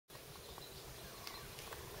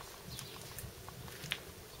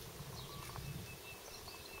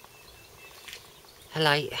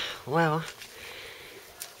Hello. Well,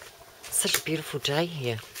 such a beautiful day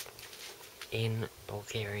here in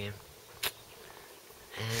Bulgaria,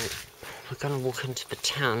 and we're going to walk into the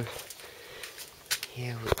town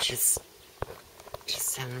here, which is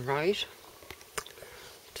just down the road. I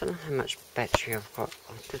don't know how much battery I've got.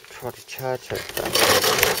 I did try to charge it, but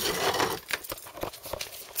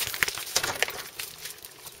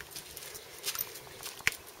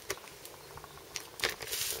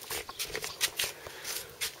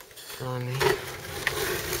blimey.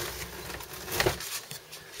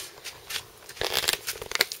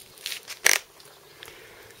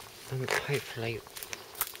 And hopefully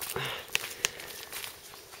the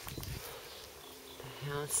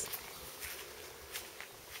house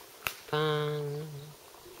barn.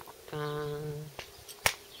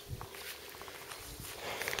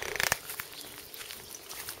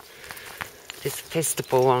 There's a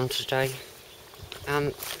festival on today.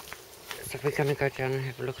 So we're going to go down and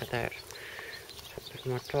have a look at that with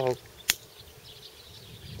my dog.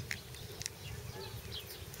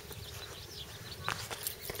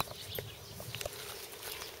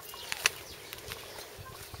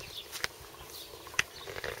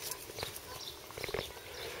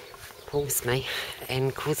 Pulls me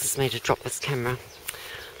and causes me to drop this camera.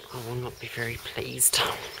 I will not be very pleased.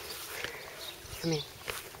 Come here.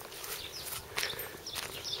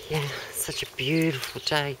 Yeah, such a beautiful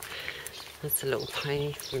day. That's a little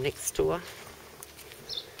pony from next door.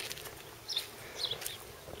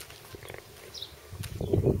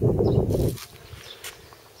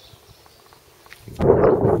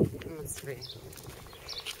 Come on, sweetie.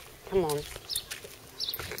 Come on.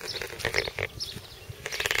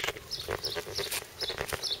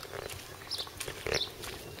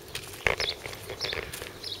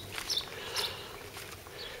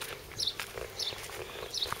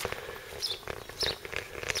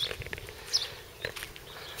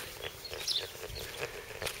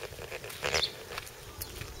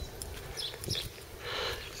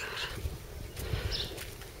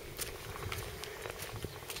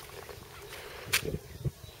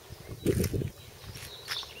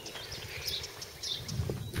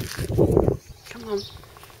 Come on.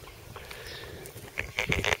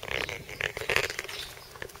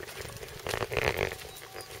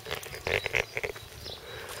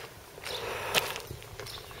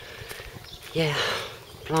 Yeah,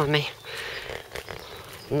 blimey.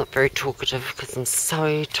 I'm not very talkative because I'm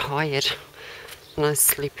so tired. No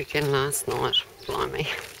sleep again last night. Blimey.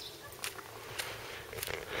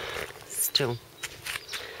 Still.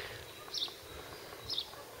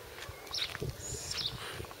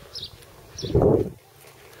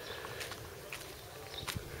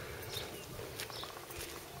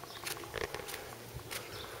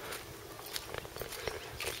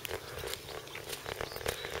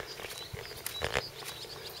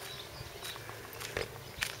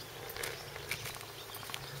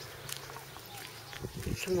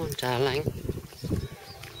 Come on, darling.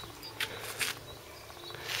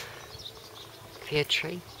 Pear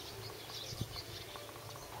tree.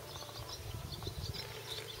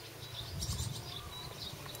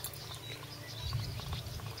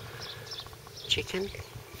 Chicken.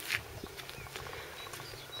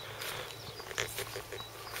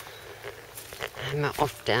 I'm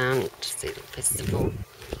off down to see the festival.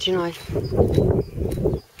 Do you know,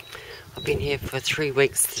 I've been here for 3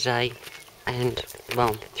 weeks today, and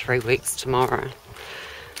well, 3 weeks tomorrow,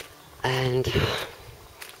 and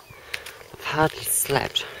I've hardly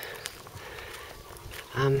slept,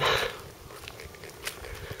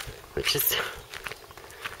 which is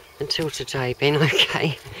until today been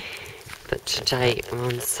okay, but today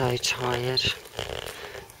I'm so tired.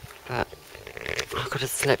 But I could have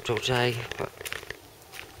slept all day, but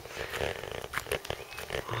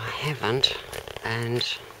I haven't,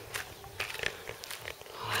 and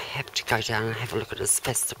I have to go down and have a look at this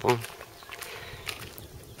festival,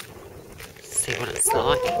 see what it's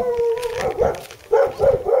like.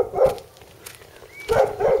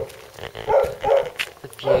 The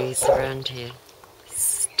views around here,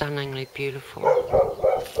 stunningly beautiful.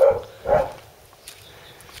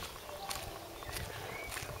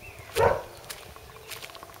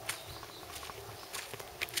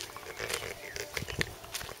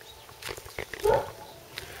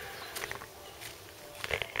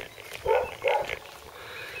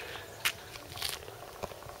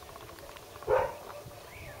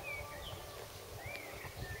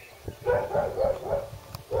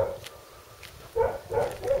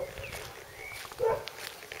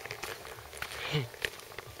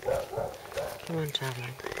 Come on,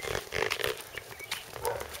 darling.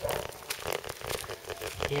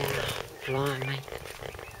 Yeah, blimey.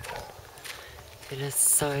 It is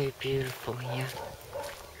so beautiful here.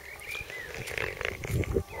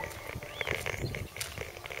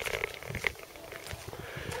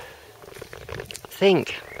 I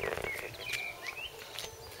think,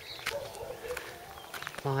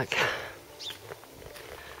 like,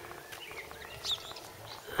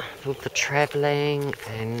 with the travelling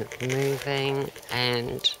and moving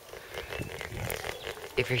and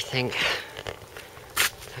everything, I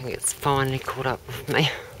think it's finally caught up with me.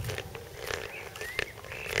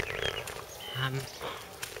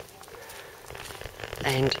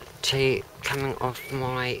 And to coming off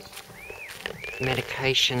my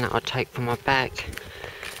medication that I take for my back,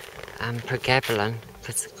 pregabalin,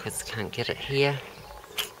 because I can't get it here,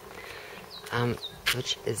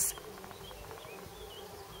 which is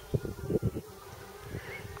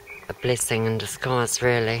a blessing in disguise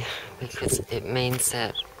really, because it means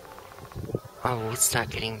that I will start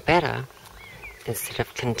getting better instead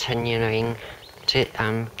of continuing to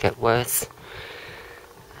get worse,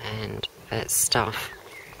 and that stuff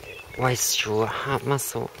wastes your heart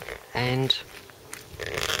muscle and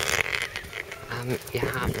your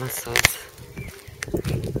heart muscles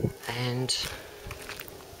and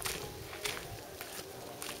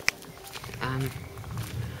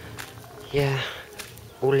yeah,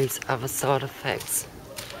 all these other side effects,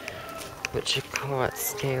 which are quite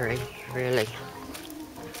scary really.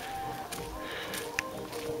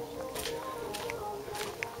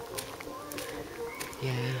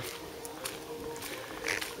 Yeah.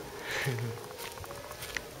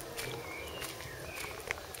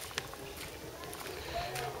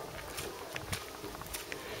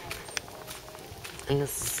 And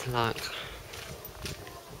it's like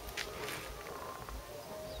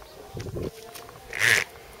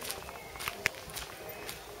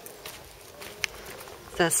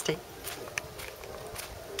thirsty.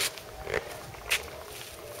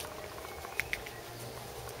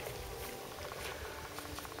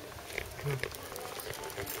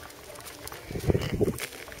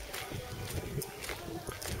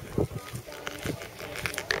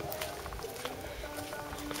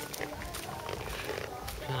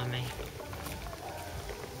 Blimey.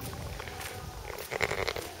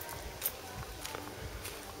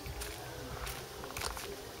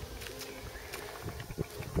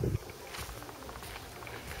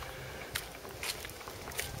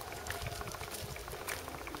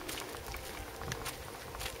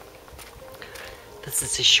 This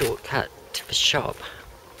is a shortcut to the shop.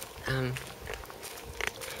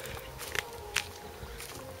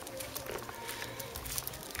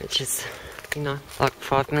 Which is, you know, like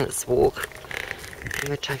 5 minutes walk.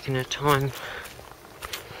 We're taking our time.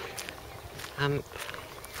 You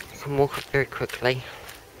can walk it very quickly.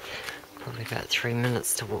 Probably about 3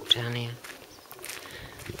 minutes to walk down here.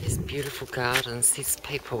 There's beautiful gardens. These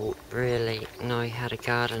people really know how to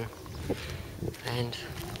garden. And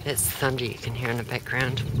that's thunder you can hear in the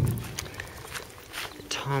background. The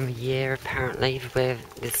time of year apparently where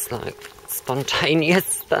there's like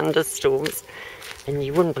spontaneous thunderstorms, and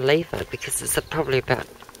you wouldn't believe it because it's probably about,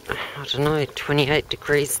 I don't know, 28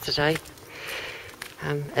 degrees today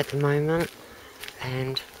at the moment,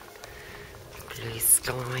 and blue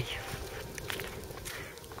sky,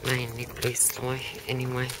 mainly blue sky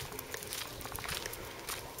anyway.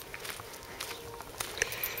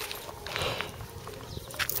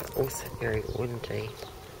 Also very windy,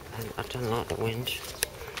 and I don't like the wind.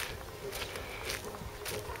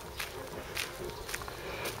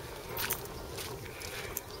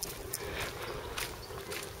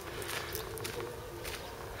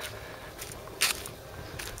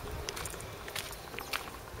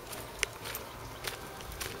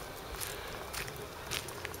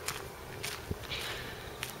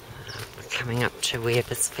 We're coming up to where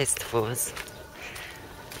this festival is.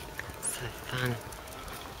 So fun.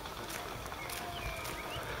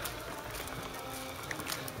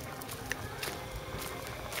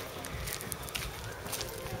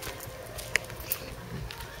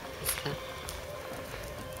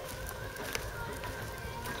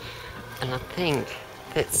 And I think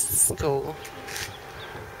that's the school.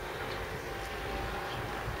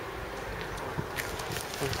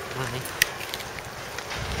 Okay.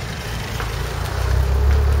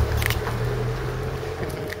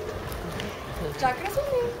 Chocolate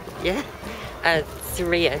something? Yeah.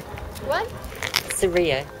 Syria. What?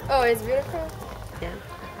 Syria. Oh, it's beautiful. Yeah.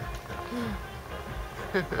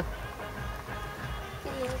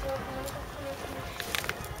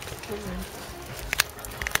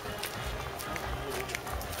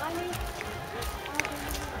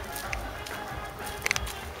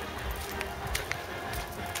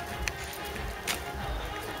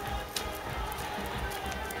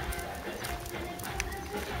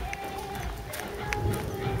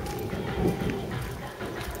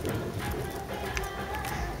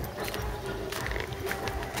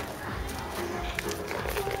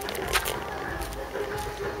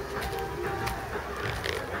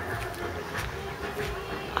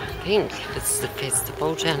 think it's the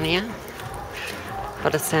festival down here. By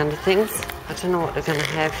the sound of things. I don't know what they're going to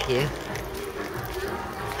have here.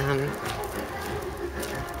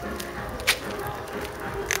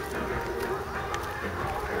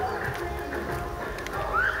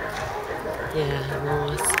 Yeah,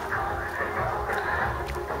 nice.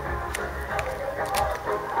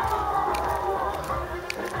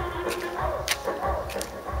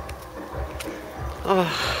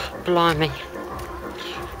 Oh, blimey.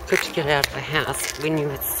 Good to get out of the house when you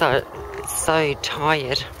were so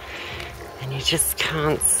tired and you just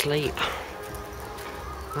can't sleep.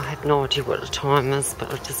 I have no idea what the time is,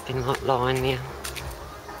 but I've just been like lying there.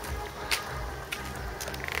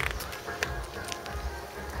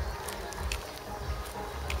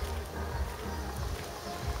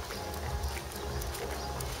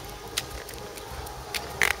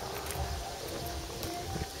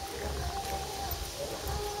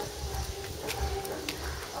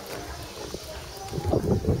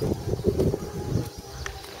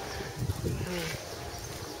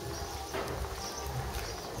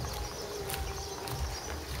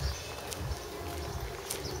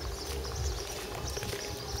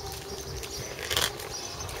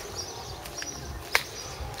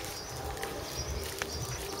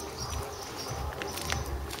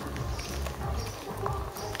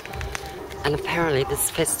 And apparently this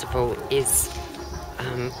festival is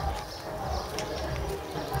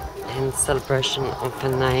in celebration of the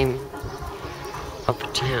name of the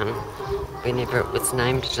town, whenever it was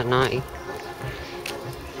named, I don't know.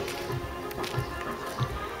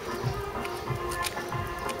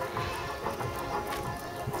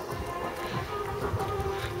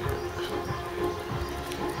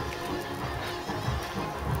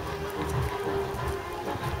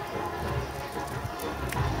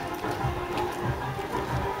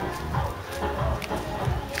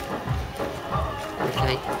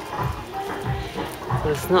 Okay. Well,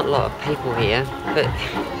 there's not a lot of people here, but,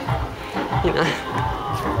 you know,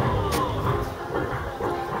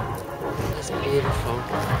 it's beautiful.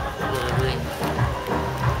 Lovely.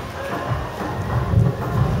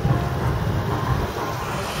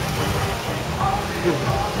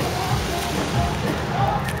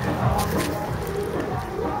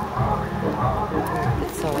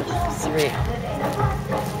 It's all surreal.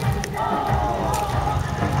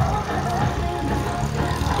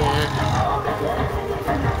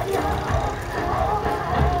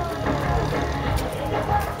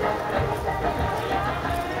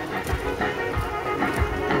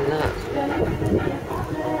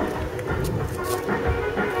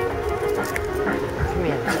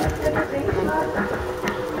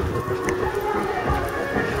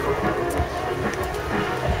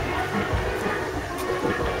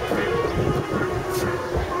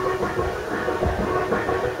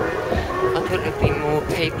 I thought there'd be more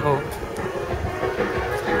people.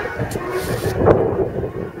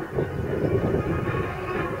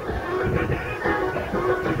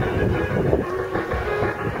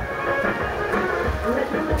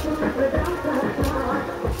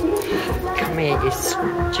 Come here, you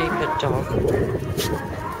stupid dog.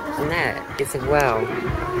 And that is a well,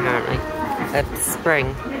 apparently, at the spring.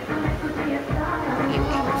 I think.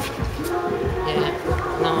 Yeah,